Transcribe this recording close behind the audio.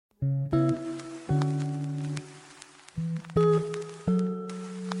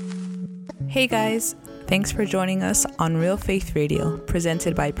Hey guys, thanks for joining us on Real Faith Radio,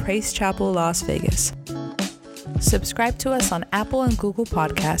 presented by Praise Chapel, Las Vegas. Subscribe to us on Apple and Google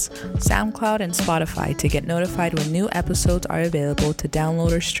Podcasts, SoundCloud, and Spotify to get notified when new episodes are available to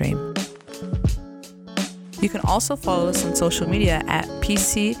download or stream. You can also follow us on social media at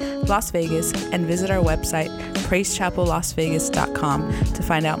PC Las Vegas and visit our website, praisechapellasvegas.com, to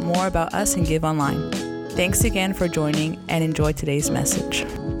find out more about us and give online. Thanks again for joining and enjoy today's message.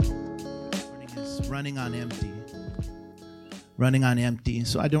 Running on empty.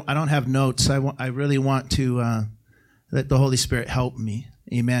 So I don't have notes. I really want to let the Holy Spirit help me,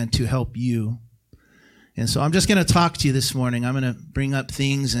 amen, to help you. And so I'm just going to talk to you this morning. I'm going to bring up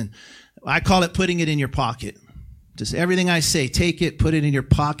things, and I call it putting it in your pocket. Just everything I say, take it, put it in your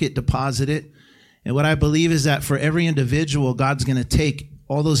pocket, deposit it. And what I believe is that for every individual, God's going to take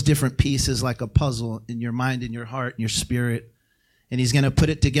all those different pieces like a puzzle in your mind, in your heart, in your spirit, and he's going to put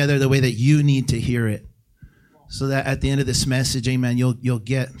it together the way that you need to hear it, so that at the end of this message, amen, you'll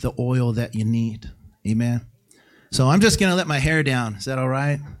get the oil that you need, amen. So I'm just going to let my hair down. Is that all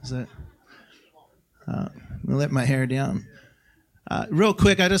right? I'm going to let my hair down. Real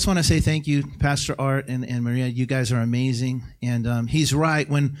quick, I just want to say thank you, Pastor Art and Maria. You guys are amazing. And he's right.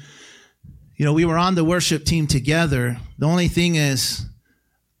 When we were on the worship team together, the only thing is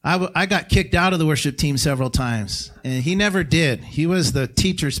I got kicked out of the worship team several times, and he never did. He was the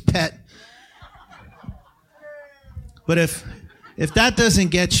teacher's pet. But if that doesn't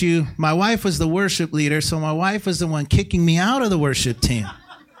get you, my wife was the worship leader, so my wife was the one kicking me out of the worship team.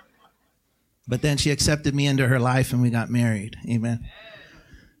 But then she accepted me into her life, and we got married. Amen.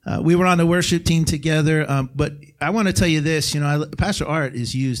 We were on the worship team together, but I want to tell you this. Pastor Art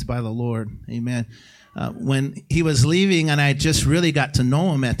is used by the Lord. Amen. When he was leaving, and I just really got to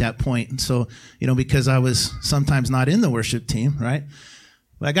know him at that point. And so, because I was sometimes not in the worship team, right?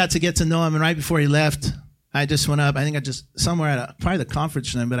 But I got to get to know him, and right before he left, I just went up. I think somewhere at probably the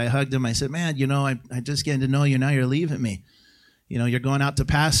conference room, but I hugged him. I said, man, I just getting to know you. Now you're leaving me. You're going out to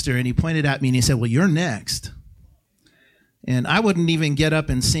pastor. And he pointed at me and he said, well, you're next. And I wouldn't even get up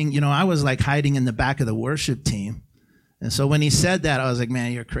and sing. I was like hiding in the back of the worship team. And so when he said that, I was like,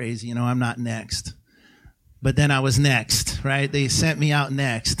 man, you're crazy. I'm not next. But then I was next, right? They sent me out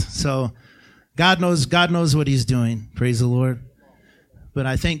next. So God knows what he's doing. Praise the Lord. But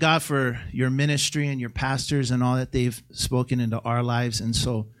I thank God for your ministry and your pastors and all that they've spoken into our lives. And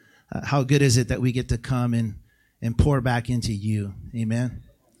so how good is it that we get to come and pour back into you. Amen.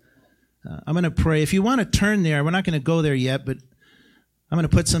 I'm going to pray. If you want to turn there, we're not going to go there yet, but I'm going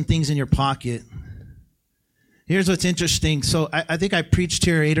to put some things in your pocket. Here's what's interesting. So I think I preached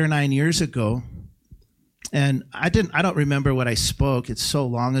here 8 or 9 years ago. And I don't remember what I spoke. It's so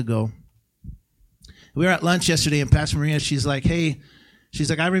long ago. We were at lunch yesterday, and Pastor Maria, she's like, I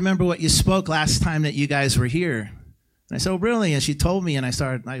remember what you spoke last time that you guys were here. And I said, oh, really? And she told me, and I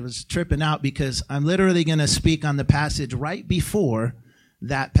was tripping out because I'm literally going to speak on the passage right before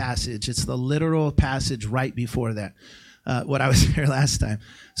that passage. It's the literal passage right before that, what I was here last time.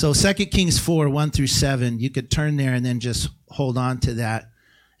 So 2 Kings 4, 1-7, you could turn there and then just hold on to that.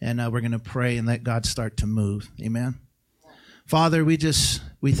 And we're going to pray and let God start to move. Amen. Father, we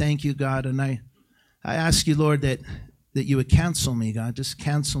thank you, God. And I ask you, Lord, that you would cancel me, God. Just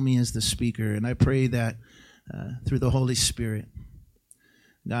cancel me as the speaker. And I pray that through the Holy Spirit,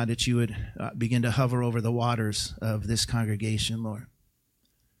 God, that you would begin to hover over the waters of this congregation, Lord.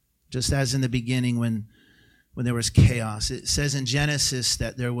 Just as in the beginning when there was chaos. It says in Genesis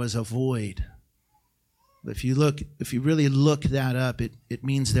that there was a void. But if you really look that up, it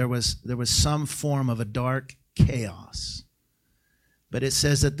means there was some form of a dark chaos. But it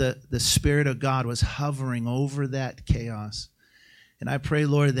says that the Spirit of God was hovering over that chaos. And I pray,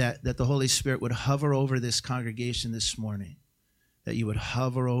 Lord, that the Holy Spirit would hover over this congregation this morning, that you would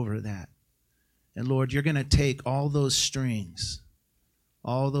hover over that. And Lord, you're going to take all those strings,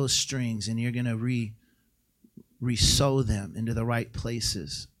 and you're going to re-sew them into the right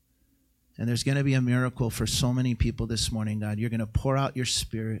places. And there's going to be a miracle for so many people this morning, God. You're going to pour out your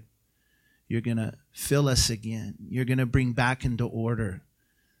Spirit. You're going to fill us again. You're going to bring back into order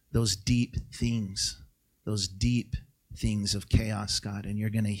those deep things of chaos, God, and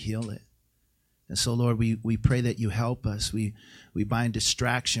you're going to heal it. And so, Lord, we pray that you help us. We bind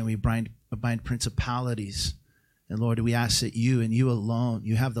distraction. We bind principalities. And, Lord, we ask that you and you alone,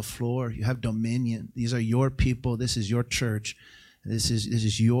 you have the floor. You have dominion. These are your people. This is your church. This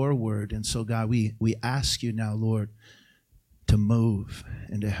is your word. And so, God, we ask you now, Lord, to move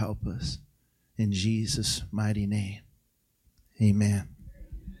and to help us. In Jesus' mighty name. Amen.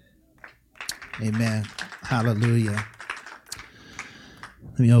 Amen. Hallelujah.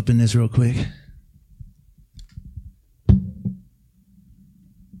 Let me open this real quick.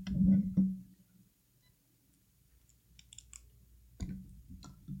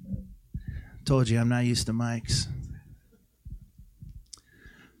 Told you I'm not used to mics.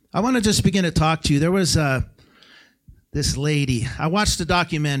 I want to just begin to talk to you. There was this lady. I watched a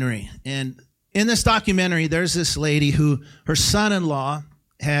documentary, and in this documentary, there's this lady who her son-in-law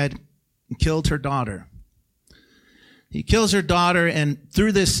had killed her daughter. He kills her daughter, and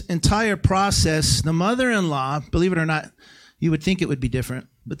through this entire process, the mother-in-law, believe it or not, you would think it would be different,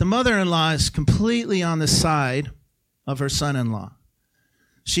 but the mother-in-law is completely on the side of her son-in-law.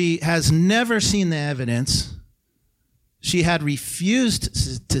 She has never seen the evidence. She had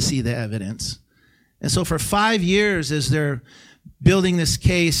refused to see the evidence. And so for 5 years, as they're building this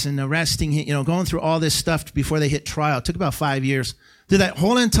case and arresting him, going through all this stuff before they hit trial, it took about 5 years. Through that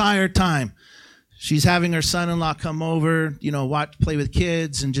whole entire time, she's having her son-in-law come over, watch, play with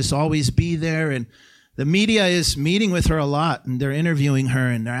kids, and just always be there. And the media is meeting with her a lot, and they're interviewing her,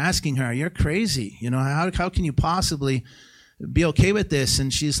 and they're asking her, "You're crazy. How can you possibly be okay with this?"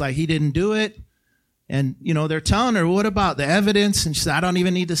 And she's like, "He didn't do it." And, they're telling her, "What about the evidence?" And she said, "I don't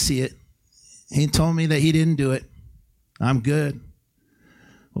even need to see it. He told me that he didn't do it. I'm good."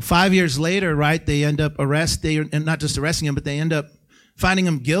 Well, 5 years later, right, they end up and not just arresting him, but they end up finding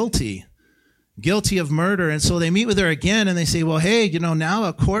him guilty of murder. And so they meet with her again, and they say, "Well, hey, now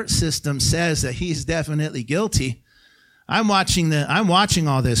a court system says that he's definitely guilty. I'm watching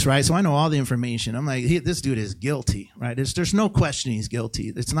all this, right? So I know all the information. I'm like, this dude is guilty, right? There's no question he's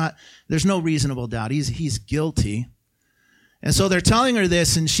guilty. There's no reasonable doubt. He's guilty." And so they're telling her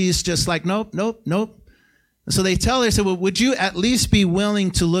this, and she's just like, "Nope, nope, nope." So they tell her, "Well, would you at least be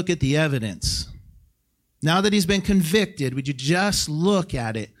willing to look at the evidence? Now that he's been convicted, would you just look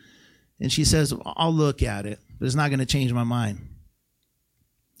at it?" And she says, "I'll look at it, but it's not going to change my mind."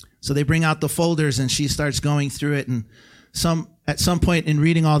 So they bring out the folders, and she starts going through it, and at some point in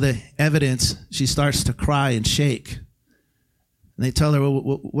reading all the evidence, she starts to cry and shake. And they tell her,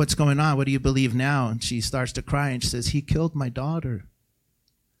 "Well, what's going on? What do you believe now?" And she starts to cry, and she says, "He killed my daughter.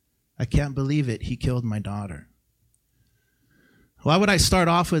 I can't believe it. He killed my daughter." Why would I start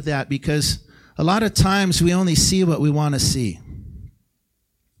off with that? Because a lot of times we only see what we want to see.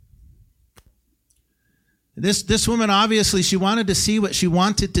 This woman, obviously, she wanted to see what she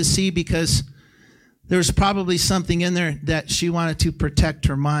wanted to see because there's probably something in there that she wanted to protect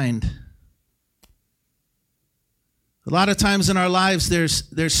her mind. A lot of times in our lives,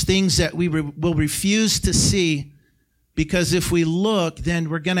 there's things that we will refuse to see because if we look, then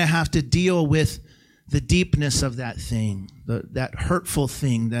we're going to have to deal with the deepness of that thing, that hurtful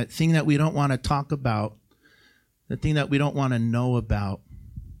thing, that thing that we don't want to talk about, the thing that we don't want to know about.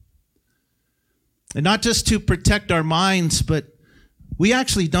 And not just to protect our minds, but we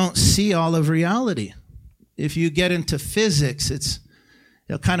actually don't see all of reality. If you get into physics,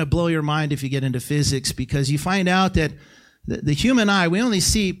 it'll kind of blow your mind if you get into physics, because you find out that the human eye, we only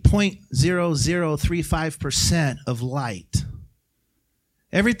see 0.0035% of light.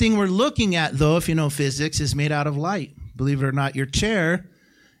 Everything we're looking at, though, if you know physics, is made out of light. Believe it or not, your chair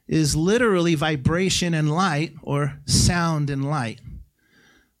is literally vibration and light, or sound and light,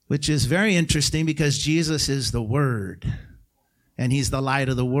 which is very interesting because Jesus is the Word, and He's the light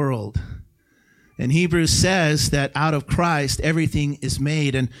of the world. And Hebrews says that out of Christ, everything is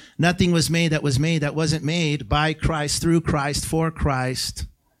made, and nothing was made that wasn't made by Christ, through Christ, for Christ.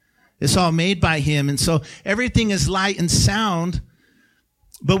 It's all made by Him. And so everything is light and sound,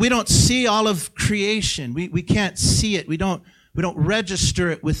 but we don't see all of creation. We can't see it. We don't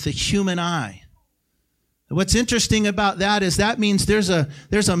register it with the human eye. What's interesting about that is that means there's a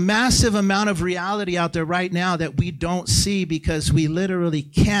massive amount of reality out there right now that we don't see because we literally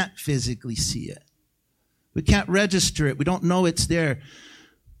can't physically see it. We can't register it. We don't know it's there.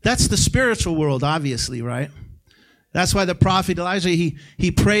 That's the spiritual world, obviously, right? That's why the prophet Elijah,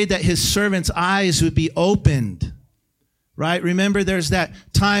 he prayed that his servant's eyes would be opened, right? Remember, there's that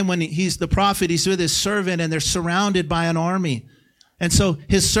time when he's the prophet, he's with his servant, and they're surrounded by an army. And so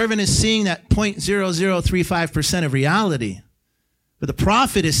his servant is seeing that 0.0035% of reality. But the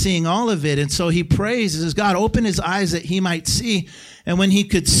prophet is seeing all of it. And so he prays, he says, "God, open his eyes that he might see." And when he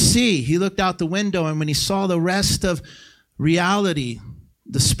could see, he looked out the window, and when he saw the rest of reality,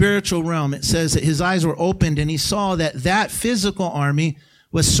 the spiritual realm, it says that his eyes were opened, and he saw that physical army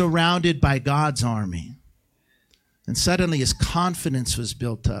was surrounded by God's army. And suddenly his confidence was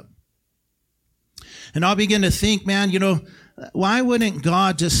built up. And I'll begin to think, man, why wouldn't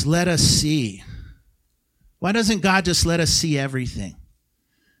God just let us see? Why doesn't God just let us see everything?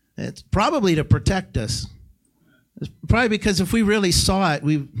 It's probably to protect us. Probably because if we really saw it,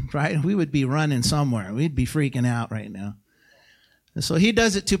 we would be running somewhere. We'd be freaking out right now. And so he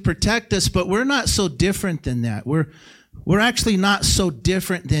does it to protect us, but we're not so different than that. We're actually not so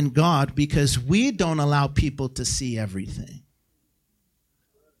different than God because we don't allow people to see everything.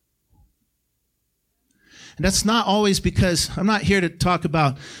 And that's not always because, I'm not here to talk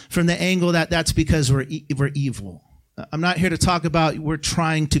about from the angle that that's because we're evil. I'm not here to talk about we're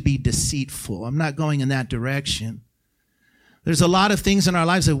trying to be deceitful. I'm not going in that direction. There's a lot of things in our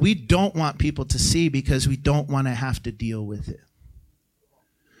lives that we don't want people to see because we don't want to have to deal with it.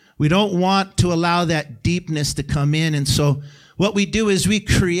 We don't want to allow that deepness to come in. And so what we do is we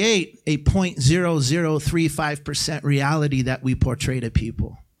create a 0.0035% reality that we portray to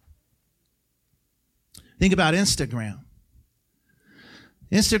people. Think about Instagram.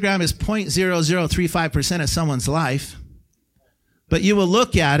 Instagram is 0.0035% of someone's life, but you will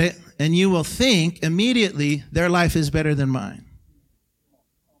look at it and you will think immediately their life is better than mine.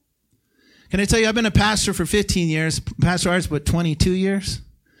 Can I tell you, I've been a pastor for 15 years, Pastor Art's, but 22 years.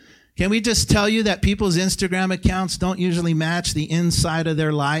 Can we just tell you that people's Instagram accounts don't usually match the inside of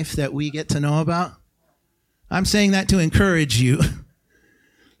their life that we get to know about? I'm saying that to encourage you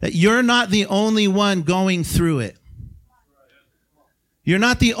that you're not the only one going through it. You're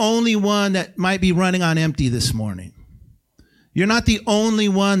not the only one that might be running on empty this morning. You're not the only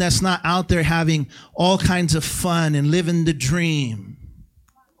one that's not out there having all kinds of fun and living the dream.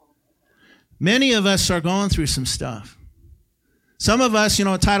 Many of us are going through some stuff. Some of us,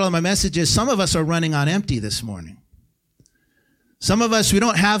 the title of my message is, some of us are running on empty this morning. Some of us, we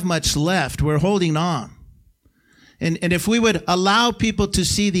don't have much left. We're holding on. And if we would allow people to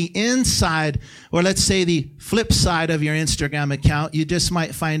see the inside, or let's say the flip side of your Instagram account, you just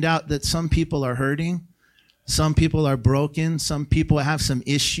might find out that some people are hurting. Some people are broken. Some people have some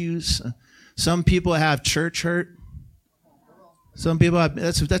issues. Some people have church hurt. Some people have,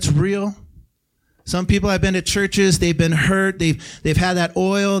 that's real. Some people have been to churches, they've been hurt, they've had that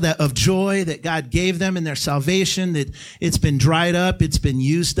oil of joy that God gave them in their salvation, that it's been dried up, it's been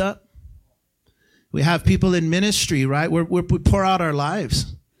used up. We have people in ministry, right? We pour out our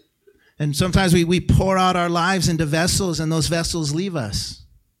lives. And sometimes we pour out our lives into vessels, and those vessels leave us.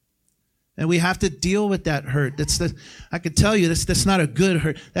 And we have to deal with that hurt. I can tell you, that's not a good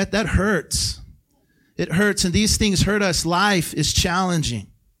hurt. That hurts. It hurts, and these things hurt us. Life is challenging.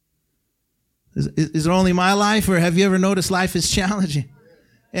 Is it only my life, or have you ever noticed life is challenging?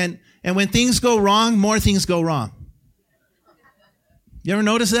 And when things go wrong, more things go wrong. You ever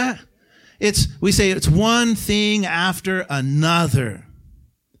notice that? We say it's one thing after another.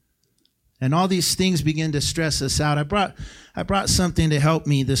 And all these things begin to stress us out. I brought something to help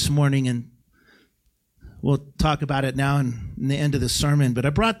me this morning, and we'll talk about it now in the end of the sermon. But I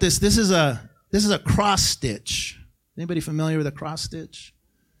brought this. This is a cross stitch. Anybody familiar with a cross stitch?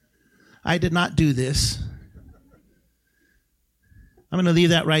 I did not do this. I'm going to leave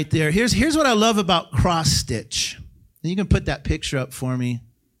that right there. Here's what I love about cross stitch. And you can put that picture up for me.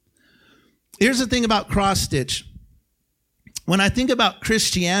 Here's the thing about cross stitch. When I think about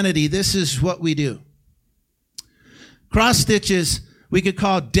Christianity, this is what we do. Cross stitches we could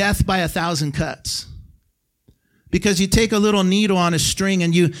call death by 1,000 cuts. Because you take a little needle on a string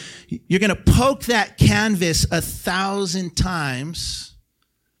and you're going to poke that canvas 1,000 times.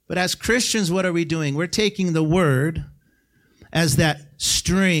 But as Christians, what are we doing? We're taking the word as that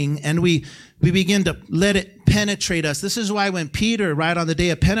string, and we begin to let it penetrate us. This is why when Peter, right on the day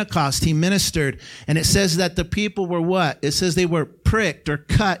of Pentecost, he ministered, and it says that the people were what? It says they were pricked or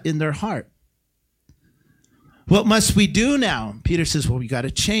cut in their heart. What must we do now? Peter says, well, we got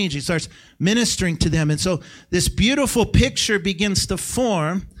to change. He starts ministering to them. And so this beautiful picture begins to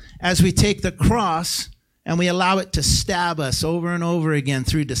form as we take the cross and we allow it to stab us over and over again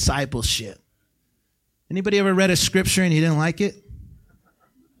through discipleship. Anybody ever read a scripture and you didn't like it?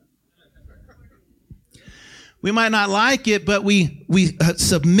 We might not like it, but we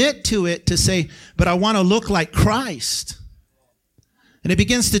submit to it to say, but I want to look like Christ. And it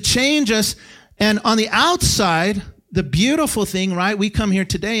begins to change us. And on the outside, the beautiful thing, right? We come here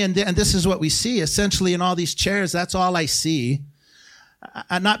today and this is what we see. Essentially in all these chairs, that's all I see.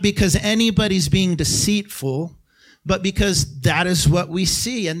 Not because anybody's being deceitful, but because that is what we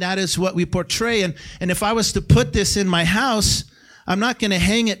see and that is what we portray. And if I was to put this in my house, I'm not going to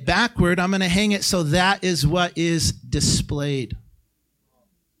hang it backward. I'm going to hang it so that is what is displayed.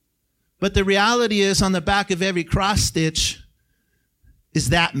 But the reality is on the back of every cross stitch is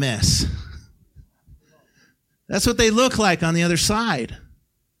that mess. That's what they look like on the other side.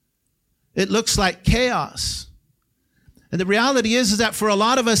 It looks like chaos. And the reality is that for a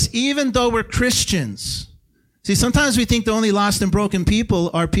lot of us, even though we're Christians, See, sometimes we think the only lost and broken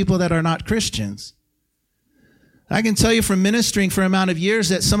people are people that are not Christians. I can tell you from ministering for an amount of years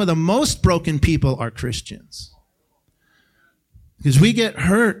that some of the most broken people are Christians. Because we get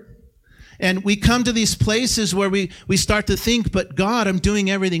hurt. And we come to these places where we start to think, but God, I'm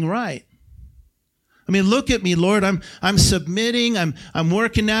doing everything right. I mean, look at me, Lord. I'm submitting. I'm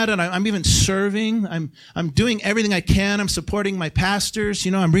working at it. I'm even serving. I'm doing everything I can. I'm supporting my pastors.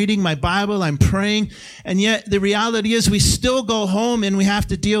 I'm reading my Bible. I'm praying. And yet the reality is we still go home and we have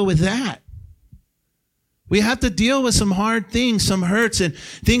to deal with that. We have to deal with some hard things, some hurts and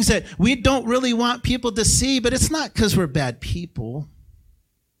things that we don't really want people to see, but it's not because we're bad people.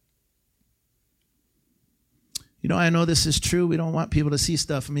 I know this is true. We don't want people to see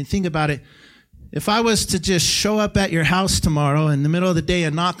stuff. I mean, think about it. If I was to just show up at your house tomorrow in the middle of the day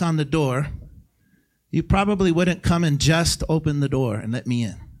and knock on the door, you probably wouldn't come and just open the door and let me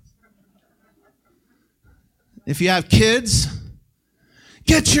in. If you have kids,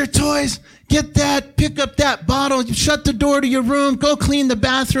 get your toys, get that, pick up that bottle, shut the door to your room, go clean the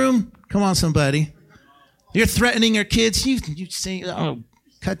bathroom. Come on, somebody. You're threatening your kids. You say, I'll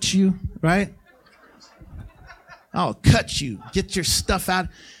cut you, right? I'll cut you. Get your stuff out.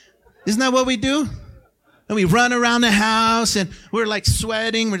 Isn't that what we do? And we run around the house and we're like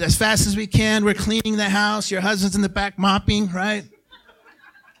sweating. We're as fast as we can. We're cleaning the house. Your husband's in the back mopping, right?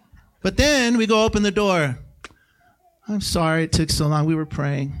 But then we go open the door. I'm sorry it took so long. We were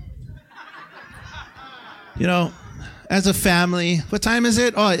praying. As a family, what time is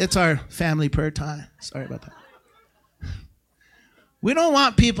it? Oh, it's our family prayer time. Sorry about that. We don't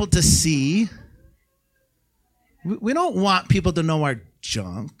want people to see. We don't want people to know our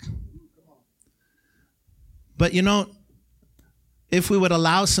junk. But if we would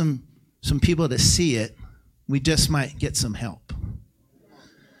allow some people to see it, we just might get some help.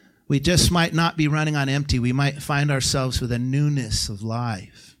 We just might not be running on empty. We might find ourselves with a newness of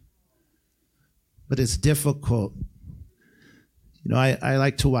life. But it's difficult. I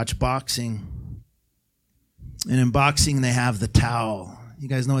like to watch boxing. And in boxing, they have the towel. You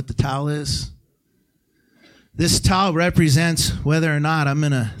guys know what the towel is? This towel represents whether or not I'm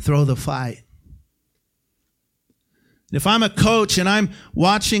going to throw the fight. If I'm a coach and I'm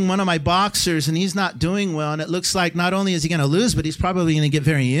watching one of my boxers and he's not doing well, and it looks like not only is he going to lose, but he's probably going to get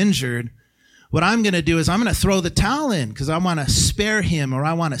very injured, what I'm going to do is I'm going to throw the towel in because I want to spare him or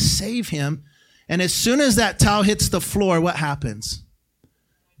I want to save him. And as soon as that towel hits the floor, what happens?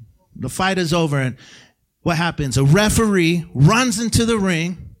 The fight is over. And what happens? A referee runs into the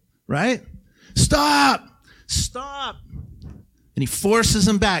ring, right? Stop! And he forces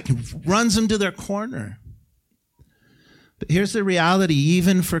them back and runs them to their corner. But here's the reality,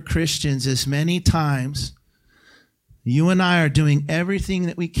 even for Christians, is many times you and I are doing everything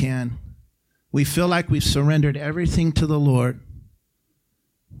that we can. We feel like we've surrendered everything to the Lord.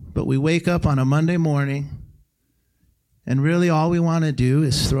 But we wake up on a Monday morning and really all we want to do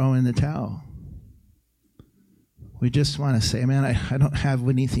is throw in the towel. We just want to say, man, I don't have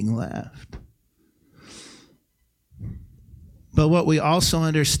anything left. But what we also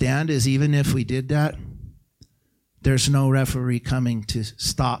understand is even if we did that, there's no referee coming to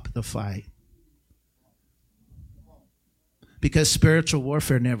stop the fight. Because spiritual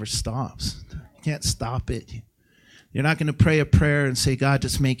warfare never stops. You can't stop it. You're not going to pray a prayer and say, God,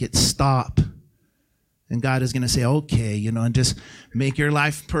 just make it stop. And God is going to say, okay, and just make your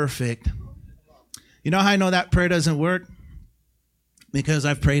life perfect. You know how I know that prayer doesn't work? Because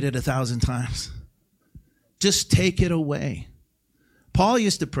I've prayed it 1,000 times. Just take it away. Paul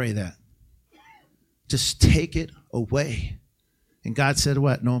used to pray that. Just take it away. And God said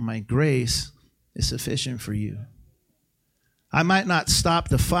what? No, my grace is sufficient for you. I might not stop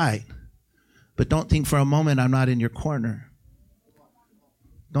the fight, but don't think for a moment I'm not in your corner.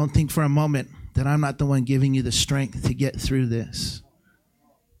 Don't think for a moment that I'm not the one giving you the strength to get through this.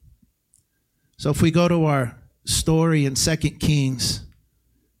 So if we go to our story in 2 Kings,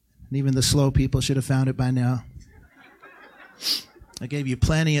 and even the slow people should have found it by now. I gave you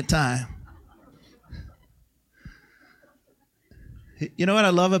plenty of time. You know what I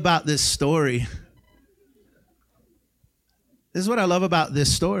love about this story? This is what I love about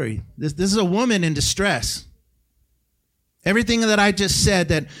this story. This is a woman in distress. Everything that I just said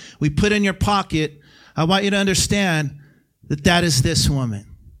that we put in your pocket, I want you to understand that that is this woman.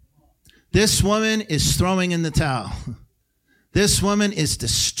 This woman is throwing in the towel. This woman is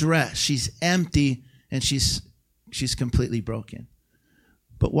distressed. She's empty and she's completely broken.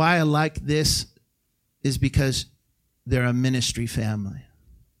 But why I like this is because they're a ministry family.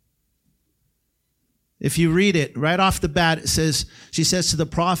 If you read it right off the bat, it says, she says to the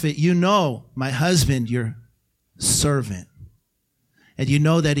prophet, my husband, your servant. And you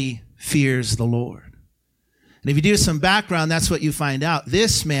know that he fears the Lord. And if you do some background, that's what you find out.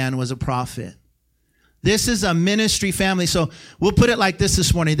 This man was a prophet. This is a ministry family. So we'll put it like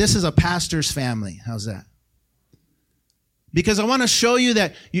this morning. This is a pastor's family. How's that? Because I want to show you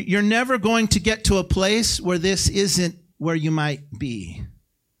that you're never going to get to a place where this isn't where you might be.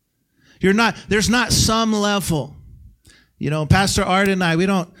 There's not some level. Pastor Art and I, we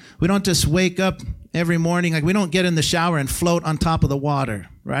don't just wake up every morning, like we don't get in the shower and float on top of the water,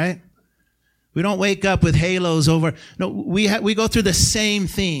 right? We don't wake up with halos over. No, we go through the same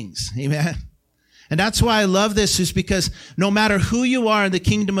things. Amen. And that's why I love this, is because no matter who you are in the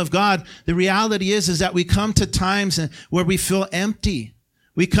kingdom of God, the reality is that we come to times where we feel empty.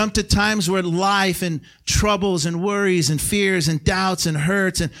 We come to times where life and troubles and worries and fears and doubts and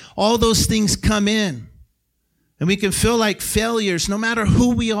hurts and all those things come in. And we can feel like failures no matter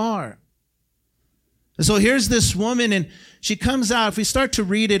who we are. And so here's this woman, and she comes out. If we start to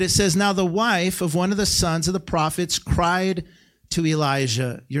read it, it says, "Now the wife of one of the sons of the prophets cried to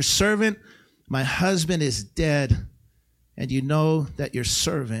Elijah, 'Your servant, my husband, is dead, and you know that your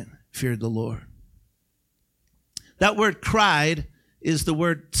servant feared the Lord.'" That word cried is the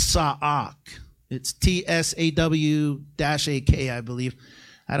word sa'ak. It's TSAW-AK, I believe.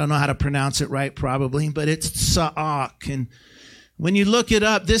 I don't know how to pronounce it right, probably, but it's sa'ak. And when you look it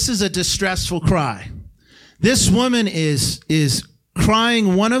up, this is a distressful cry. This woman is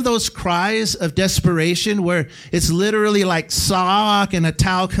crying one of those cries of desperation where it's literally like sa'ak and a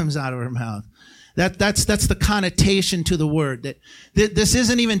towel comes out of her mouth. That's the connotation to the word. That this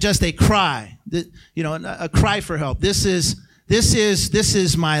isn't even just a cry, a cry for help. This is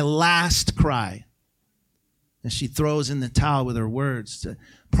my last cry. And she throws in the towel with her words.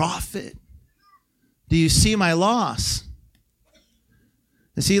 "Prophet, do you see my loss?"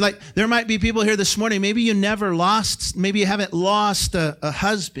 And see, like, there might be people here this morning, maybe you haven't lost a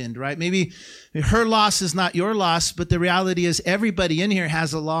husband, right? Maybe her loss is not your loss, but the reality is everybody in here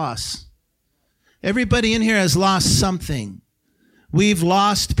has a loss. Everybody in here has lost something. We've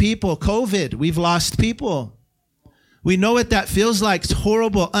lost people. COVID, we've lost people. We know what that feels like. It's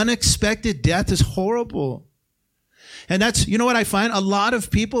horrible. Unexpected death is horrible. And that's, what I find? A lot of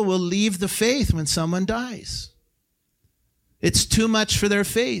people will leave the faith when someone dies. It's too much for their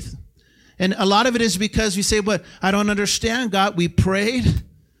faith. And a lot of it is because we say, "But I don't understand, God. We prayed.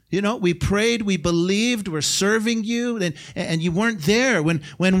 We prayed, we believed, we're serving you, and you weren't there. When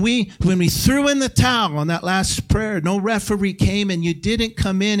we threw in the towel on that last prayer, no referee came and you didn't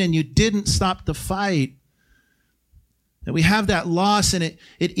come in and you didn't stop the fight." And we have that loss, and it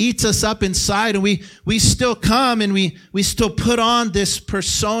eats us up inside, and we still come and we still put on this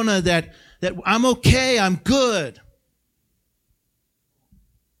persona that I'm okay, I'm good.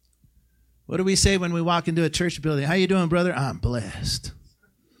 What do we say when we walk into a church building? "How you doing, brother?" "I'm blessed."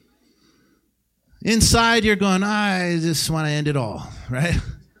 Inside, you're going, "I just want to end it all," right?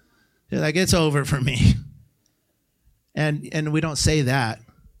 You're like, "It's over for me." And we don't say that.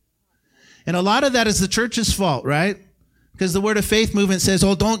 And a lot of that is the church's fault, right? Because the Word of Faith movement says,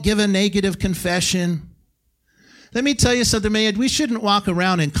 "Oh, don't give a negative confession." Let me tell you something, man. We shouldn't walk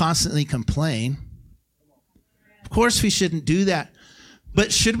around and constantly complain. Of course we shouldn't do that.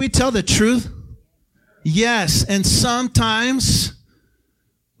 But should we tell the truth? Yes. And sometimes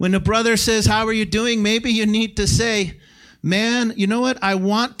when a brother says, "How are you doing?" maybe you need to say, "Man, you know what? I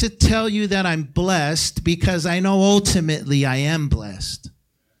want to tell you that I'm blessed because I know ultimately I am blessed.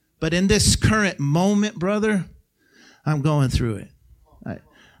 But in this current moment, brother, I'm going through it.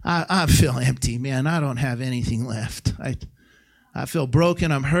 I feel empty, man. I don't have anything left. I feel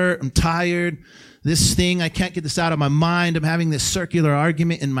broken. I'm hurt. I'm tired. This thing, I can't get this out of my mind. I'm having this circular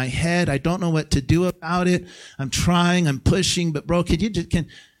argument in my head. I don't know what to do about it. I'm trying. I'm pushing. But bro, can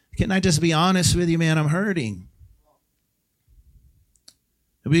I just be honest with you, man? I'm hurting."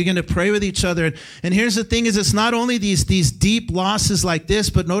 We begin to pray with each other. And here's the thing is, it's not only these deep losses like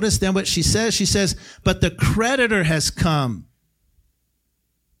this, but notice then what she says. She says, "But the creditor has come."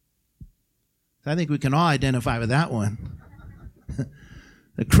 I think we can all identify with that one.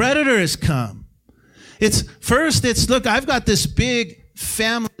 The creditor has come. Look, I've got this big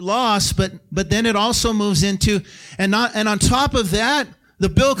family loss, but then it also moves into, and on top of that, the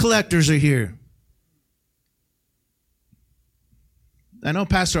bill collectors are here. I know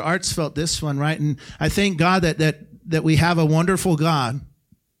Pastor Arts felt this one, right? And I thank God that we have a wonderful God,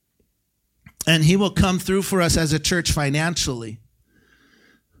 and He will come through for us as a church financially.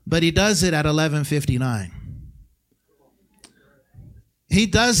 But He does it at 11:59. He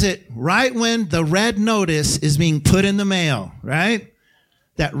does it right when the red notice is being put in the mail, right?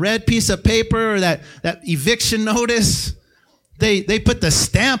 that red piece of paper or that eviction notice. They put the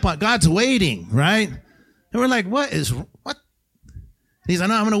stamp on. God's waiting, right? And we're like, what? He's like,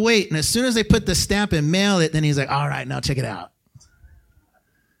 no, I'm going to wait. And as soon as they put the stamp and mail it, then he's like, all right, now check it out.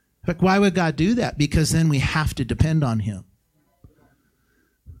 Like, why would God do that? Because then we have to depend on him.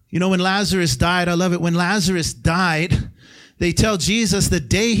 You know, when Lazarus died, I love it. When Lazarus died, they tell Jesus the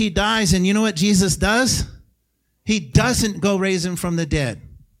day he dies, and you know what Jesus does? He doesn't go raise him from the dead.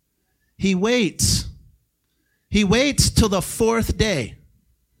 He waits. He waits till the fourth day.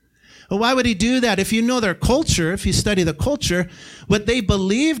 Well, why would he do that? If you know their culture, if you study the culture, what they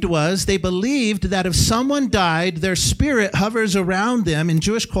believed that if someone died, their spirit hovers around them in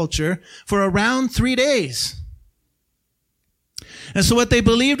Jewish culture for around 3 days. And so what they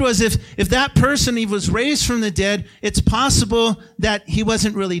believed was if that person he was raised from the dead, it's possible that he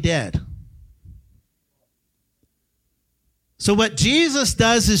wasn't really dead. So what Jesus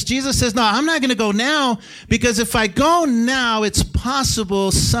does is Jesus says, no, I'm not going to go now, because if I go now, it's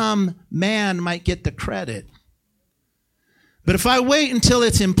possible some man might get the credit. But if I wait until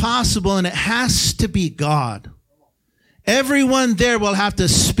it's impossible, and it has to be God, everyone there will have to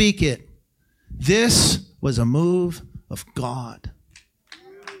speak it. This was a move of God.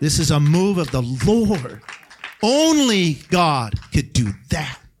 This is a move of the Lord. Only God could do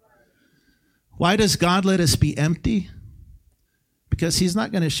that. Why does God let us be empty? Because he's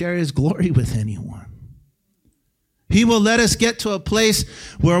not going to share his glory with anyone. He will let us get to a place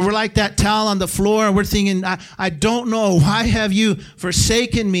where we're like that towel on the floor and we're thinking, I don't know, why have you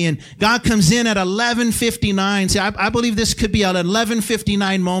forsaken me? And God comes in at 11:59. See, I believe this could be an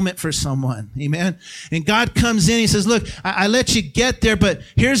 11:59 moment for someone. Amen. And God comes in, he says, look, I let you get there, but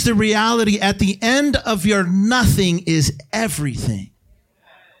here's the reality. At the end of your nothing is everything.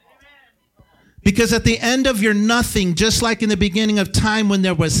 Because at the end of your nothing, just like in the beginning of time when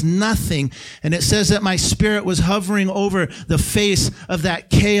there was nothing, and it says that my spirit was hovering over the face of that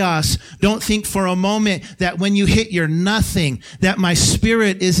chaos, don't think for a moment that when you hit your nothing, that my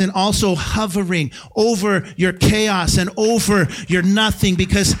spirit isn't also hovering over your chaos and over your nothing,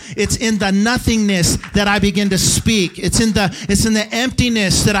 because it's in the nothingness that I begin to speak. It's in the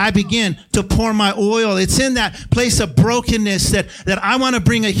emptiness that I begin to pour my oil. It's in that place of brokenness that I want to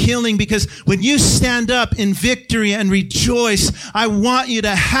bring a healing, because when you stand up in victory and rejoice, I want you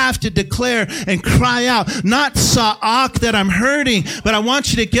to have to declare and cry out, not Sa'ak that I'm hurting, but I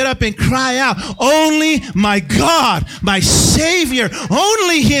want you to get up and cry out, only my God, my Savior,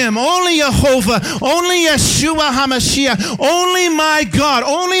 only Him, only Jehovah, only Yeshua HaMashiach, only my God,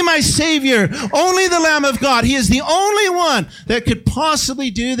 only my Savior, only the Lamb of God. He is the only one that could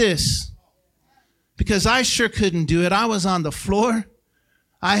possibly do this, because I sure couldn't do it. I was on the floor.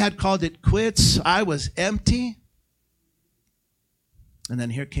 I had called it quits. I was empty. And then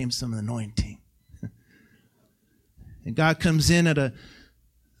here came some anointing. And God comes in at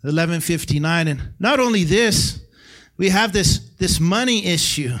 11:59. And not only this, we have this money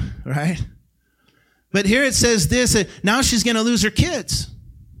issue, right? But here it says this, that now she's going to lose her kids.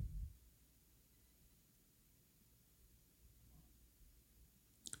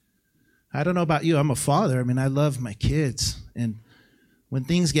 I don't know about you. I'm a father. I mean, I love my kids. And when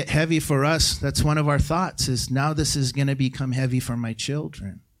things get heavy for us, that's one of our thoughts, is now this is going to become heavy for my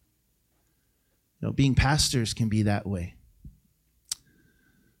children. You know, being pastors can be that way.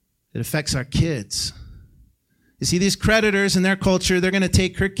 It affects our kids. You see, these creditors in their culture, they're going to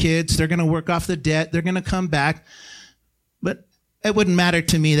take her kids, they're going to work off the debt, they're going to come back. But it wouldn't matter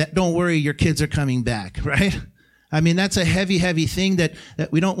to me that, don't worry, your kids are coming back, right? I mean, that's a heavy, heavy thing that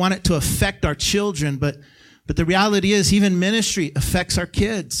we don't want it to affect our children, but the reality is, even ministry affects our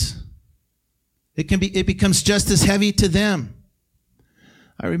kids. It becomes just as heavy to them.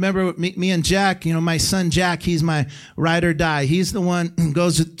 I remember me and Jack, you know, my son Jack, he's my ride or die. He's the one who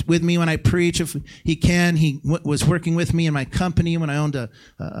goes with me when I preach if he can. He was working with me in my company when I owned a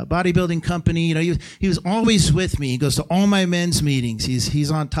bodybuilding company. You know, he was always with me. He goes to all my men's meetings.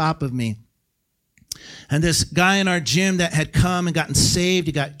 He's on top of me. And this guy in our gym that had come and gotten saved,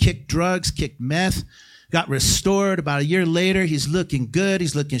 he got kicked drugs, kicked meth, got restored. About a year later, he's looking good.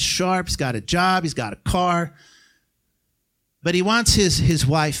 He's looking sharp. He's got a job. He's got a car. But he wants his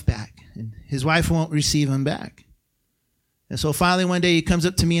wife back. And his wife won't receive him back. And so finally one day he comes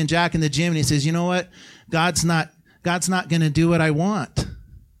up to me and Jack in the gym and he says, you know what? God's not going to do what I want.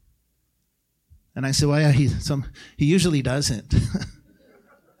 And I said, well, yeah, he usually doesn't.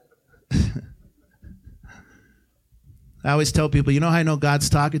 I always tell people, you know how I know God's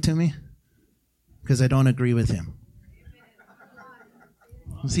talking to me? Because I don't agree with him.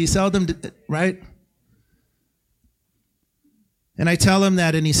 See, seldom, right? And I tell him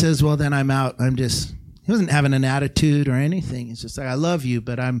that, and he says, well, then I'm out. He wasn't having an attitude or anything. He's just like, I love you,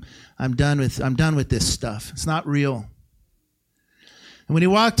 but I'm done with this stuff. It's not real. And when he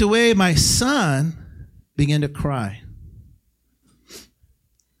walked away, my son began to cry.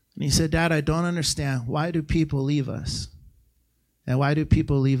 And he said, Dad, I don't understand. Why do people leave us? And why do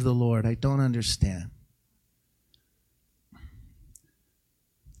people leave the Lord? I don't understand.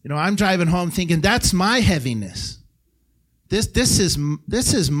 I'm driving home thinking, that's my heaviness. This is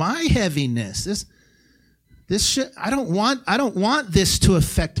my heaviness. I don't want this to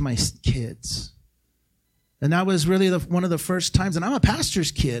affect my kids. And that was really one of the first times, and I'm a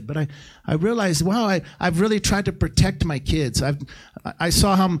pastor's kid, but I realized, wow, I've really tried to protect my kids. I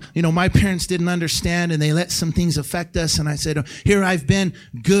saw how, my parents didn't understand, and they let some things affect us, and I said, here I've been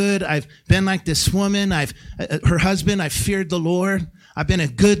good. I've been like this woman. Her husband, I've feared the Lord. I've been a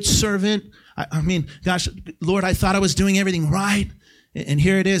good servant. Gosh, Lord, I thought I was doing everything right. And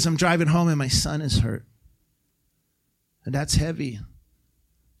here it is, I'm driving home, and my son is hurt. And that's heavy.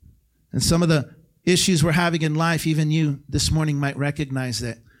 And some of the issues we're having in life, even you this morning might recognize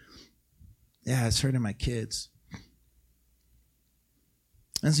that, yeah, it's hurting my kids.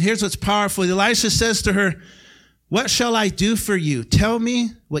 And so here's what's powerful. Elisha says to her, what shall I do for you? Tell me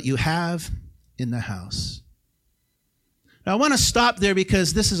what you have in the house. Now I want to stop there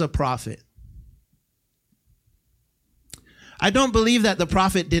because this is a prophet. I don't believe that the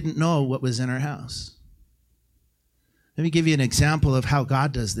prophet didn't know what was in her house. Let me give you an example of how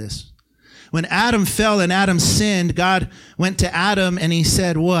God does this. When Adam fell and Adam sinned, God went to Adam and he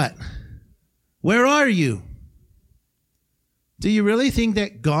said, what? Where are you? Do you really think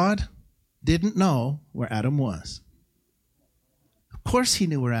that God didn't know where Adam was? Of course he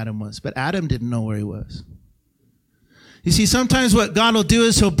knew where Adam was, but Adam didn't know where he was. You see, sometimes what God will do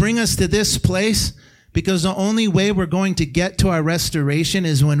is he'll bring us to this place because the only way we're going to get to our restoration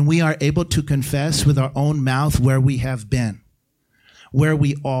is when we are able to confess with our own mouth where we have been, where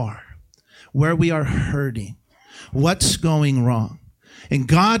we are, where we are hurting, what's going wrong. And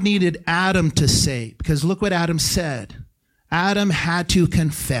God needed Adam to say, because look what Adam said. Adam had to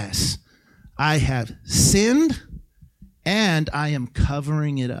confess, I have sinned and I am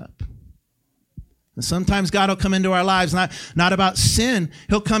covering it up. And sometimes God will come into our lives, not about sin.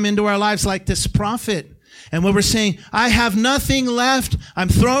 He'll come into our lives like this prophet. And when we're saying, I have nothing left, I'm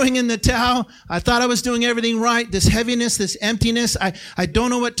throwing in the towel, I thought I was doing everything right, this heaviness, this emptiness, I don't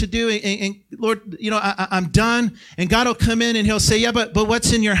know what to do, and Lord, I'm done. And God will come in and he'll say, yeah, but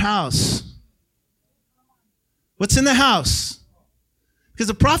what's in your house? What's in the house? Because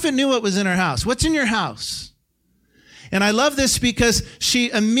the prophet knew what was in her house. What's in your house? And I love this because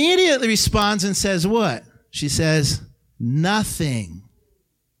she immediately responds and says what? She says, nothing.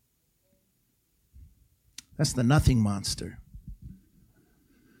 That's the nothing monster.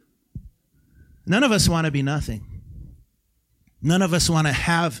 None of us want to be nothing. None of us want to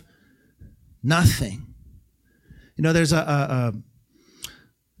have nothing. There's a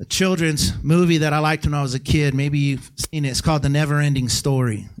children's movie that I liked when I was a kid. Maybe you've seen it. It's called The Never Ending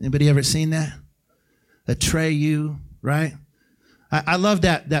Story. Anybody ever seen that? Atreyu, right? I love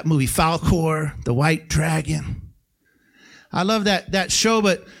that movie, Falcor, the White Dragon. I love that show,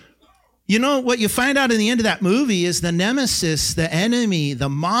 but what you find out in the end of that movie is the nemesis, the enemy, the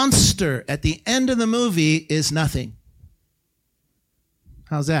monster at the end of the movie is nothing.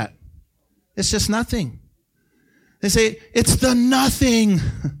 How's that? It's just nothing. They say, it's the nothing.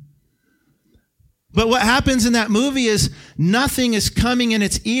 But what happens in that movie is nothing is coming and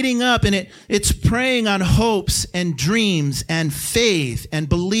it's eating up and it's preying on hopes and dreams and faith and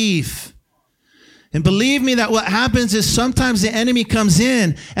belief. And believe me that what happens is sometimes the enemy comes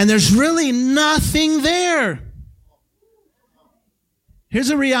in and there's really nothing there. Here's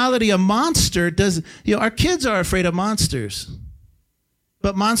a reality. A monster does, our kids are afraid of monsters,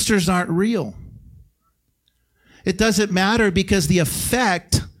 but monsters aren't real. It doesn't matter because the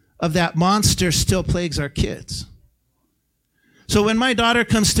effect of that monster still plagues our kids. So when my daughter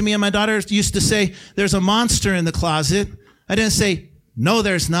comes to me, and my daughter used to say, there's a monster in the closet, I didn't say, no,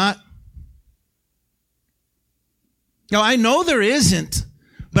 there's not. Now, I know there isn't,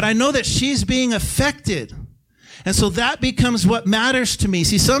 but I know that she's being affected. And so that becomes what matters to me.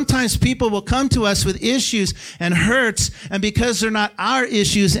 See, sometimes people will come to us with issues and hurts, and because they're not our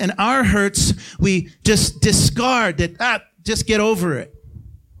issues and our hurts, we just discard that, just get over it.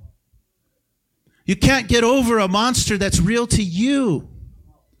 You can't get over a monster that's real to you.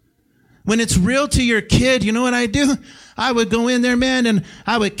 When it's real to your kid, you know what I do? I would go in there, man, and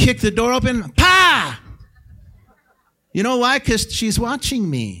I would kick the door open. Pa! You know why? Because she's watching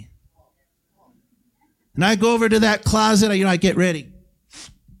me. And I go over to that closet, I get ready.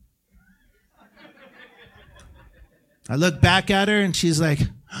 I look back at her and she's like,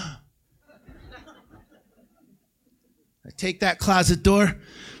 I take that closet door,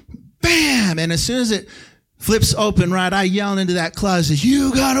 bam! And as soon as it flips open, right, I yell into that closet,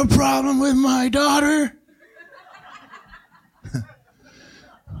 you got a problem with my daughter?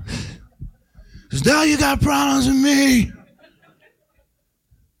 Because now you got problems with me.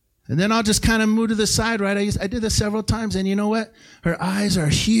 And then I'll just kind of move to the side, right? I did this several times, and you know what? Her eyes are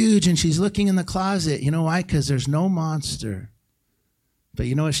huge, and she's looking in the closet. You know why? Because there's no monster. But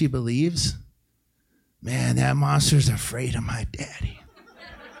you know what she believes? Man, that monster's afraid of my daddy.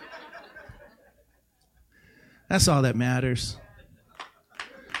 That's all that matters.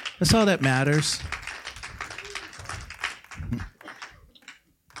 That's all that matters.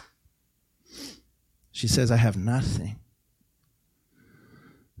 She says, I have nothing.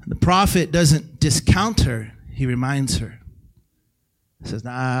 The prophet doesn't discount her. He reminds her. He says,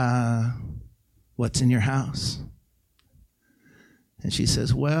 what's in your house? And she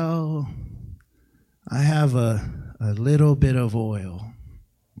says, well, I have a little bit of oil.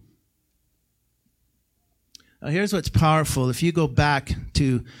 Now, here's what's powerful. If you go back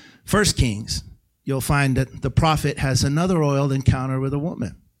to 1 Kings, you'll find that the prophet has another oil encounter with a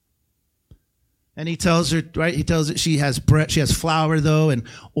woman. And he tells her, right? He tells her she has bread, she has flour though, and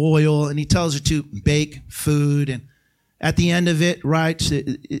oil, and he tells her to bake food. And at the end of it, right,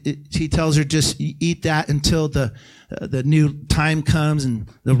 he tells her just eat that until the new time comes and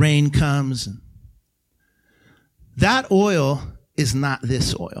the rain comes. That oil is not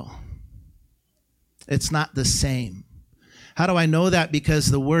this oil. It's not the same. How do I know that? Because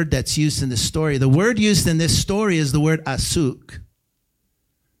the word that's used in this story, the word used in this story is the word asuk.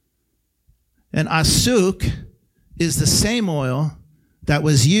 And asuk is the same oil that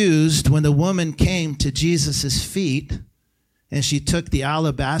was used when the woman came to Jesus' feet and she took the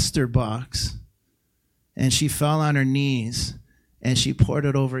alabaster box and she fell on her knees and she poured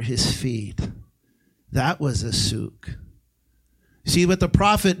it over his feet. That was asuk. See, what the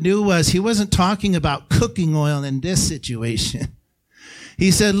prophet knew was he wasn't talking about cooking oil in this situation.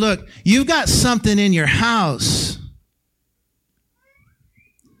 He said, look, you've got something in your house.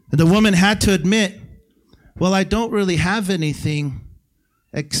 And the woman had to admit, well, I don't really have anything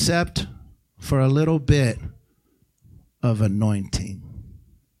except for a little bit of anointing.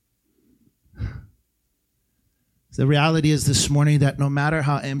 The reality is this morning that no matter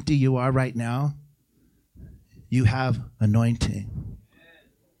how empty you are right now, you have anointing.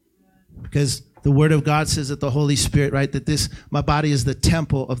 Because the Word of God says that the Holy Spirit, right, that my body is the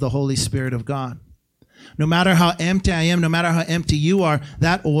temple of the Holy Spirit of God. No matter how empty I am, no matter how empty you are,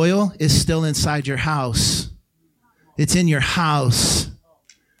 that oil is still inside your house. It's in your house.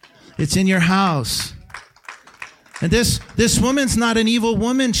 It's in your house. And this woman's not an evil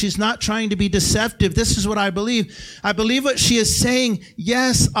woman. She's not trying to be deceptive. This is what I believe. I believe what she is saying.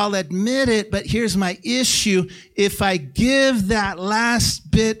 Yes, I'll admit it, but here's my issue. If I give that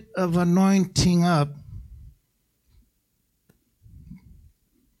last bit of anointing up,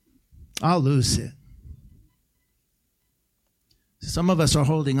 I'll lose it. Some of us are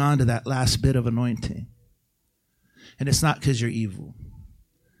holding on to that last bit of anointing. And it's not because you're evil.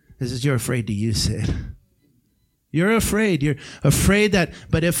 It's because you're afraid to use it. You're afraid. You're afraid that,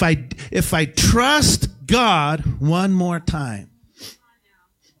 but if I trust God one more time.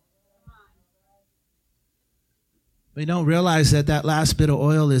 We don't realize that last bit of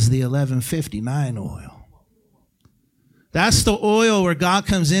oil is the 1159 oil. That's the oil where God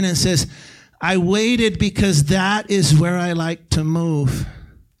comes in and says, I waited because that is where I like to move.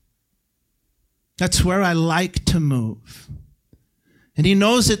 That's where I like to move. And he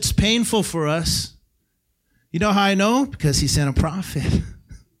knows it's painful for us. You know how I know? Because he sent a prophet.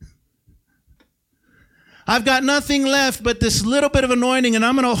 I've got nothing left but this little bit of anointing, and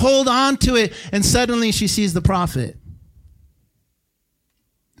I'm going to hold on to it. And suddenly she sees the prophet.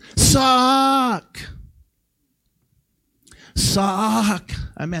 Suck.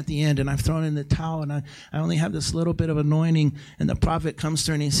 I'm at the end, and I've thrown in the towel, and I only have this little bit of anointing. And the prophet comes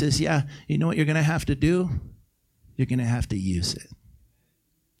to her, and he says, yeah, you know what you're going to have to do? You're going to have to use it.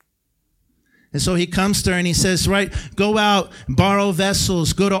 And so he comes to her, and he says, right, go out, borrow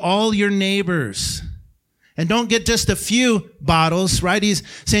vessels, go to all your neighbors. And don't get just a few bottles, right? He's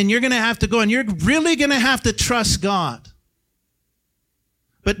saying you're going to have to go, and you're really going to have to trust God.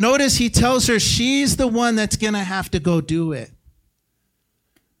 But notice he tells her she's the one that's going to have to go do it.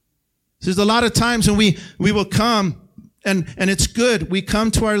 There's a lot of times when we will come, and it's good. We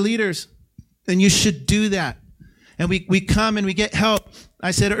come to our leaders, and you should do that. And we come and we get help.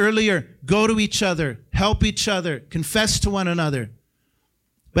 I said earlier, go to each other, help each other, confess to one another.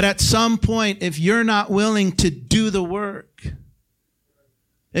 But at some point, if you're not willing to do the work,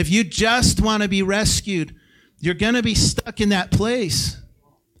 if you just want to be rescued, you're going to be stuck in that place.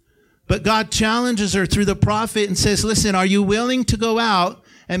 But God challenges her through the prophet and says, listen, are you willing to go out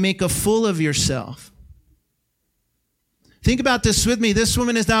and make a fool of yourself? Think about this with me. This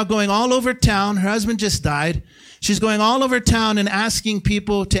woman is now going all over town. Her husband just died. She's going all over town and asking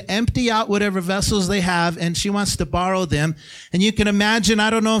people to empty out whatever vessels they have, and she wants to borrow them. And you can imagine,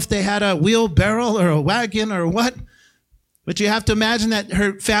 I don't know if they had a wheelbarrow or a wagon or what, but you have to imagine that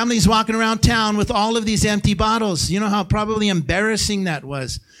her family's walking around town with all of these empty bottles. You know how probably embarrassing that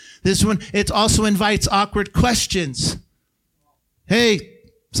was. This one, it also invites awkward questions. Hey,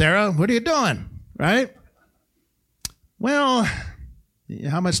 Sarah, what are you doing? Right? Well,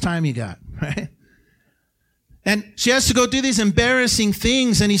 how much time you got? Right? And she has to go do these embarrassing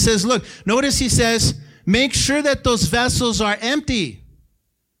things. And he says, look, notice he says, make sure that those vessels are empty.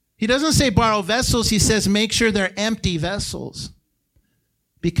 He doesn't say borrow vessels. He says, make sure they're empty vessels.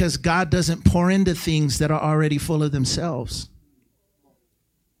 Because God doesn't pour into things that are already full of themselves.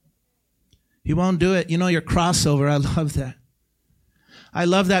 He won't do it. You know, your crossover. I love that. I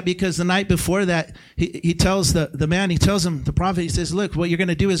love that because the night before that, he tells the man, he tells him, the prophet, he says, look, what you're going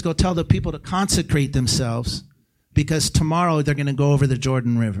to do is go tell the people to consecrate themselves because tomorrow they're going to go over the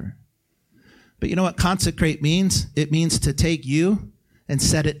Jordan River. But you know what consecrate means? It means to take you and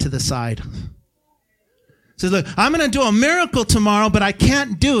set it to the side. So look, I'm going to do a miracle tomorrow, but I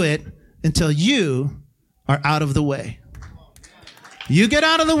can't do it until you are out of the way. You get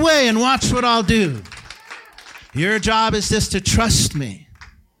out of the way and watch what I'll do. Your job is just to trust me.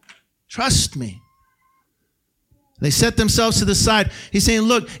 Trust me. They set themselves to the side. He's saying,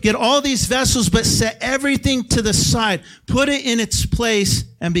 look, get all these vessels, but set everything to the side. Put it in its place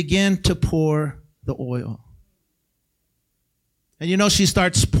and begin to pour the oil. And you know, she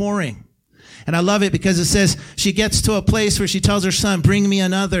starts pouring. And I love it because it says she gets to a place where she tells her son, bring me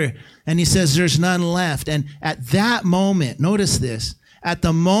another. And he says, there's none left. And at that moment, notice this, at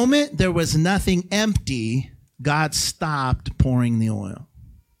the moment there was nothing empty, God stopped pouring the oil.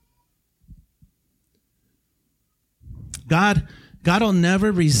 God will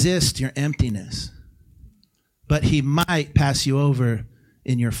never resist your emptiness, but he might pass you over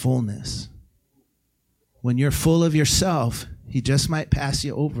in your fullness. When you're full of yourself, he just might pass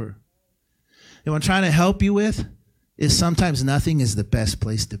you over. And what I'm trying to help you with is sometimes nothing is the best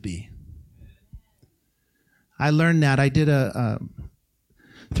place to be. I learned that. I did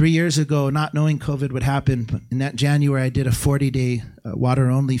 3 years ago, not knowing COVID would happen, but in that January, I did a 40-day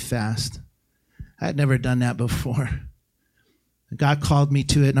water-only fast. I had never done that before. God called me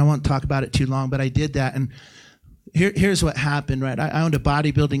to it, and I won't talk about it too long, but I did that. And here's what happened, right? I owned a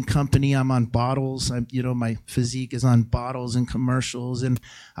bodybuilding company. I'm on bottles. My physique is on bottles and commercials, and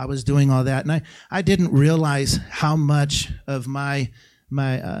I was doing all that. And I didn't realize how much of my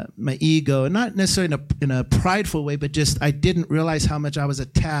ego, and not necessarily in a prideful way, but just I didn't realize how much I was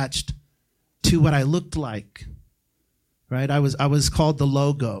attached to what I looked like, right? I was called the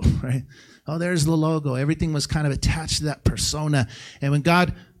logo, right? Oh, there's the logo. Everything was kind of attached to that persona. And when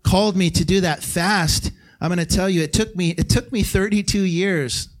God called me to do that fast, I'm going to tell you, it took me 32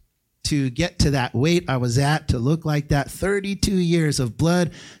 years to get to that weight I was at, to look like that. 32 years of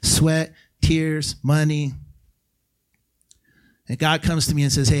blood, sweat, tears, money. And God comes to me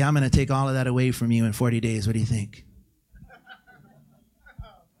and says, hey, I'm going to take all of that away from you in 40 days. What do you think?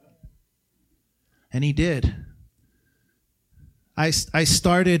 And he did. I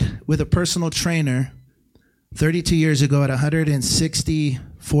started with a personal trainer 32 years ago at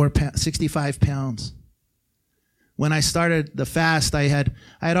 65 pounds. When I started the fast, I had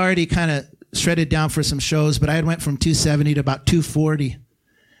already kind of shredded down for some shows, but I had went from 270 to about 240.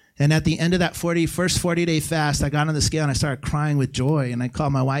 And at the end of that first 40-day fast, I got on the scale and I started crying with joy. And I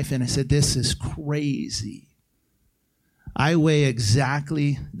called my wife in and I said, this is crazy. I weigh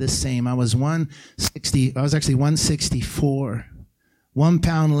exactly the same. I was 160. I was actually 164. 1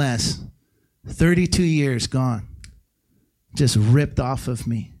 pound less. 32 years gone. Just ripped off of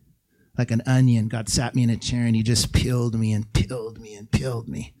me like an onion. God sat me in a chair and he just peeled me and peeled me and peeled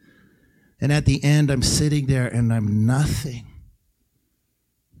me. And at the end, I'm sitting there and I'm nothing.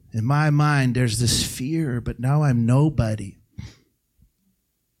 In my mind, there's this fear, but now I'm nobody.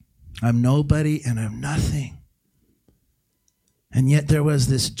 I'm nobody and I'm nothing. And yet there was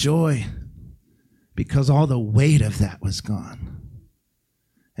this joy because all the weight of that was gone.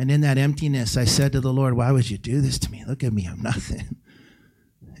 And in that emptiness, I said to the Lord, why would you do this to me? Look at me, I'm nothing.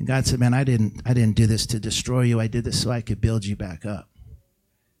 And God said, man, I didn't do this to destroy you. I did this so I could build you back up.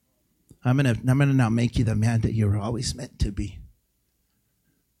 I'm gonna now make you the man that you were always meant to be.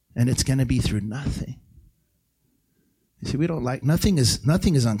 And it's gonna be through nothing. You see, we don't like, nothing is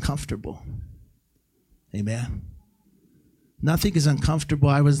uncomfortable. Amen. Nothing is uncomfortable.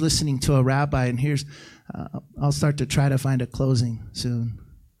 I was listening to a rabbi, and here's, I'll start to try to find a closing soon.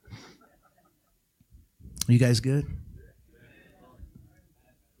 Are you guys good?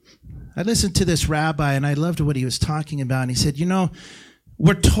 I listened to this rabbi, and I loved what he was talking about. And he said,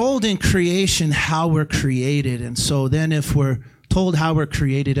 we're told in creation how we're created. And so then if we're told how we're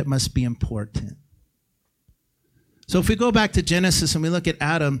created, it must be important. So if we go back to Genesis and we look at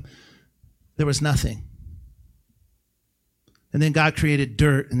Adam, there was nothing. And then God created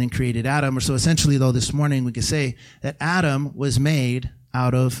dirt and then created Adam. So essentially, though, this morning we could say that Adam was made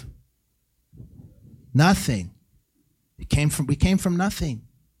out of nothing. We came from nothing.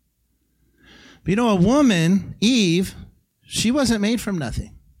 But a woman, Eve, she wasn't made from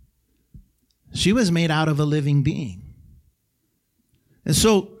nothing. She was made out of a living being. And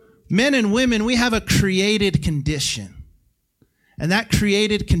so men and women, we have a created condition. And that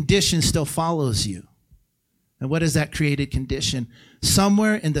created condition still follows you. And what is that created condition?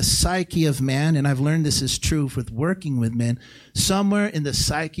 Somewhere in the psyche of man, and I've learned this is true with working with men, somewhere in the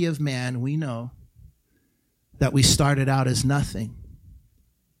psyche of man, we know that we started out as nothing.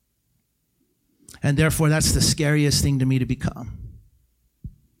 And therefore, that's the scariest thing to me to become.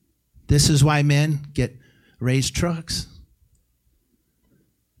 This is why men raise trucks.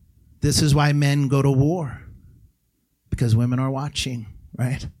 This is why men go to war. Because women are watching,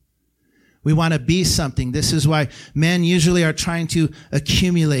 right? We want to be something. This is why men usually are trying to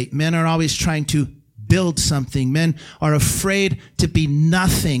accumulate. Men are always trying to build something. Men are afraid to be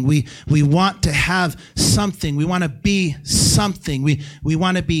nothing. We want to have something. We want to be something. We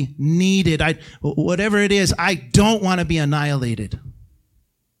want to be needed. Whatever it is, I don't want to be annihilated.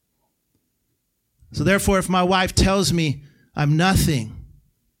 So therefore, if my wife tells me I'm nothing,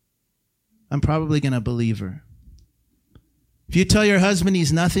 I'm probably going to believe her. If you tell your husband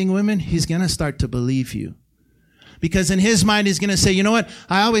he's nothing, women, he's going to start to believe you. Because in his mind, he's going to say, you know what?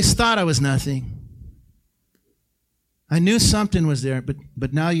 I always thought I was nothing. I knew something was there,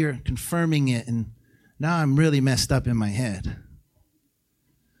 but now you're confirming it, and now I'm really messed up in my head.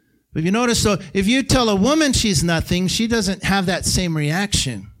 But if you notice, so if you tell a woman she's nothing, she doesn't have that same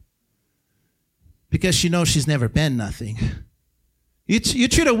reaction because she knows she's never been nothing. You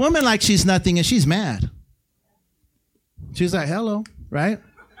treat a woman like she's nothing, and she's mad. She's like, hello, right?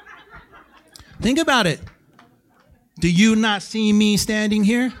 Think about it. Do you not see me standing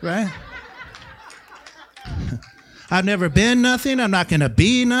here, right? I've never been nothing. I'm not going to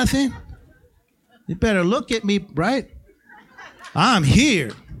be nothing. You better look at me, right? I'm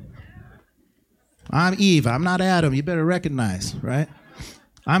here. I'm Eve. I'm not Adam. You better recognize, right?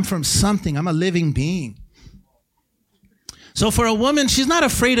 I'm from something. I'm a living being. So for a woman, she's not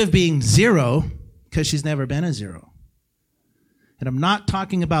afraid of being zero because she's never been a zero. And I'm not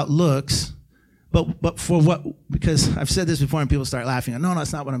talking about looks, but for what, because I've said this before and people start laughing. No,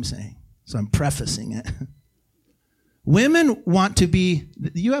 that's not what I'm saying. So I'm prefacing it. Women want to be,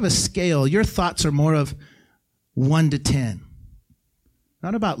 you have a scale. Your thoughts are more of 1 to 10.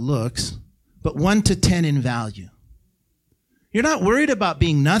 Not about looks, but 1 to 10 in value. You're not worried about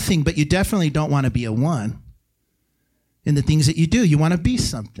being nothing, but you definitely don't want to be a 1 in the things that you do. You want to be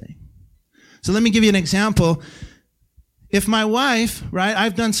something. So let me give you an example. If my wife, right,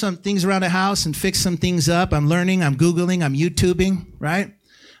 I've done some things around the house and fixed some things up. I'm learning, I'm Googling, I'm YouTubing, right?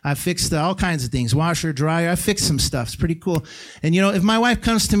 I've fixed all kinds of things, washer, dryer. I fixed some stuff. It's pretty cool. And, if my wife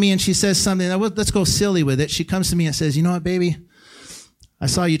comes to me and she says something, let's go silly with it. She comes to me and says, you know what, baby? I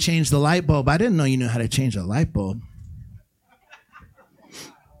saw you change the light bulb. I didn't know you knew how to change a light bulb.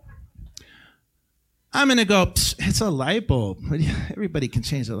 I'm going to go, it's a light bulb. Everybody can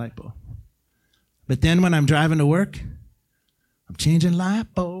change a light bulb. But then when I'm driving to work, I'm changing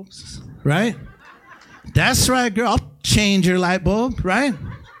light bulbs, right? That's right, girl. I'll change your light bulb, right?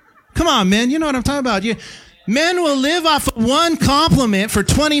 Come on, men. You know what I'm talking about. Men will live off of one compliment for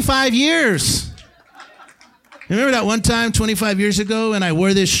 25 years. Remember that one time 25 years ago when I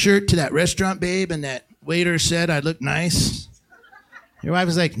wore this shirt to that restaurant, babe, and that waiter said I looked nice? Your wife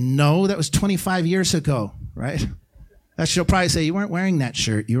was like, no, that was 25 years ago, right? She'll probably say, you weren't wearing that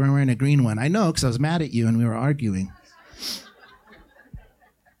shirt. You were wearing a green one. I know, because I was mad at you and we were arguing.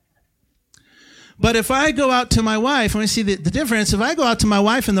 But if I go out to my wife, and I see the difference, if I go out to my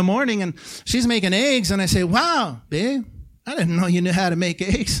wife in the morning and she's making eggs, and I say, wow, babe, I didn't know you knew how to make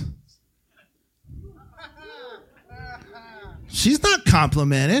eggs. She's not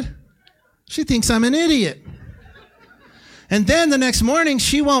complimented. She thinks I'm an idiot. And then the next morning,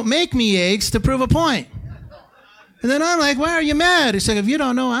 she won't make me eggs to prove a point. And then I'm like, why are you mad? He's like, if you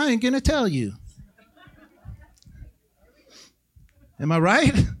don't know, I ain't going to tell you. Am I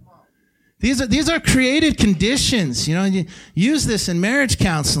right? These are created conditions. You know, you use this in marriage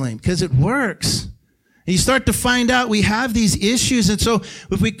counseling because it works. And you start to find out we have these issues. And so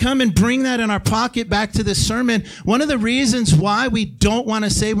if we come and bring that in our pocket back to this sermon, one of the reasons why we don't want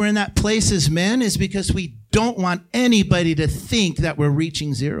to say we're in that place as men is because we don't want anybody to think that we're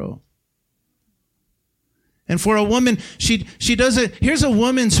reaching zero. And for a woman, she does it. Here's a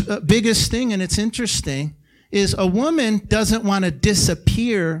woman's biggest thing, and it's interesting, is a woman doesn't want to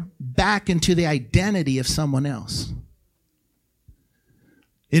disappear back into the identity of someone else.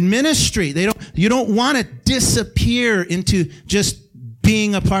 In ministry, you don't want to disappear into just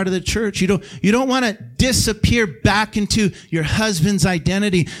being a part of the church. You don't want to disappear back into your husband's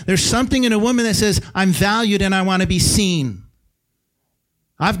identity. There's something in a woman that says, I'm valued and I want to be seen.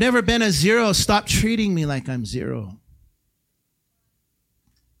 I've never been a zero. Stop treating me like I'm zero.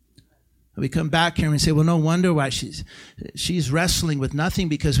 We come back here and we say, well, no wonder why she's wrestling with nothing,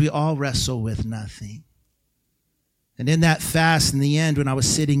 because we all wrestle with nothing. And in that fast, in the end, when I was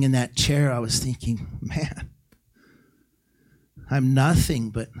sitting in that chair, I was thinking, man, I'm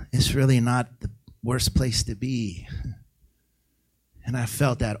nothing, but it's really not the worst place to be. And I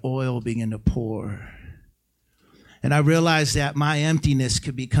felt that oil begin to pour. And I realized that my emptiness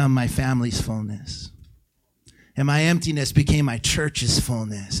could become my family's fullness. And my emptiness became my church's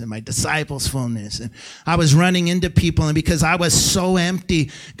fullness and my disciples' fullness. And I was running into people, and because I was so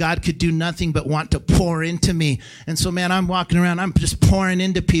empty, God could do nothing but want to pour into me. And so, man, I'm walking around, I'm just pouring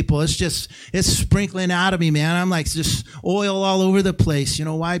into people. It's sprinkling out of me, man. I'm like just oil all over the place. You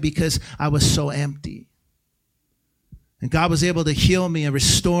know why? Because I was so empty. And God was able to heal me and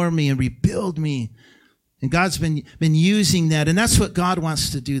restore me and rebuild me. And God's been using that. And that's what God wants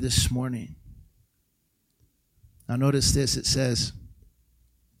to do this morning. Now notice this, it says,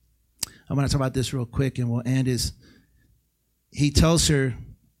 I want to talk about this real quick and we'll end, is he tells her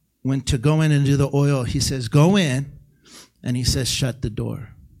when to go in and do the oil. He says, go in, and he says, shut the door.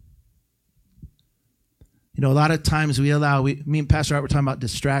 You know, a lot of times me and Pastor Art were talking about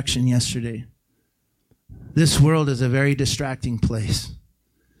distraction yesterday. This world is a very distracting place.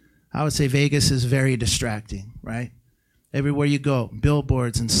 I would say Vegas is very distracting, right? Everywhere you go,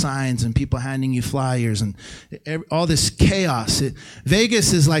 billboards and signs and people handing you flyers and all this chaos.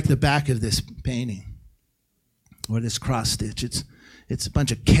 Vegas is like the back of this painting or this cross stitch. It's a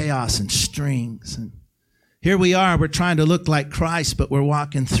bunch of chaos and strings. And here we are, we're trying to look like Christ, but we're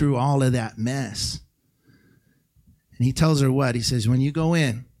walking through all of that mess. And he tells her what? He says, when you go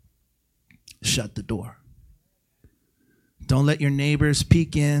in, shut the door. Don't let your neighbors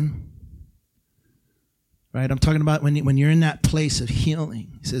peek in. Right? I'm talking about when you're in that place of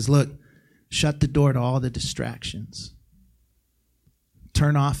healing. He says, look, shut the door to all the distractions.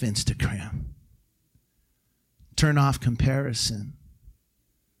 Turn off Instagram. Turn off comparison.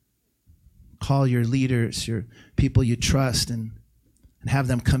 Call your leaders, your people you trust, and have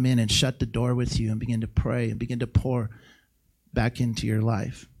them come in and shut the door with you and begin to pray and begin to pour back into your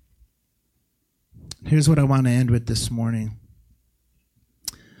life. Here's what I want to end with this morning.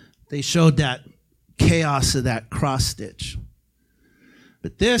 They showed that chaos of that cross stitch.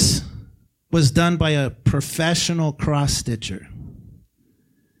 But this was done by a professional cross stitcher.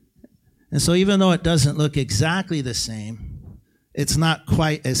 And so even though it doesn't look exactly the same, it's not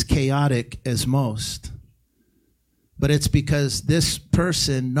quite as chaotic as most. But it's because this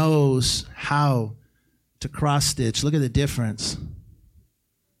person knows how to cross stitch. Look at the difference.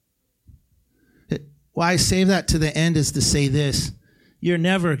 Why I save that to the end is to say this. You're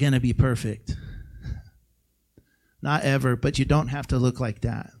never going to be perfect. Not ever, but you don't have to look like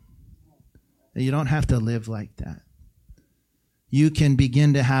that. You don't have to live like that. You can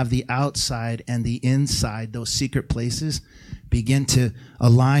begin to have the outside and the inside, those secret places, begin to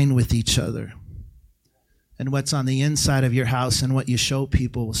align with each other. And what's on the inside of your house and what you show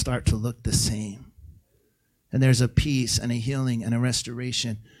people will start to look the same. And there's a peace and a healing and a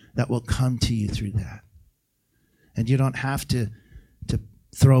restoration that will come to you through that. And you don't have to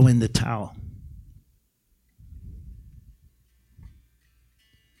throw in the towel.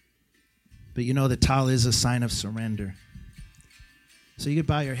 But you know the towel is a sign of surrender. So you could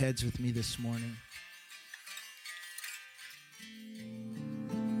bow your heads with me this morning.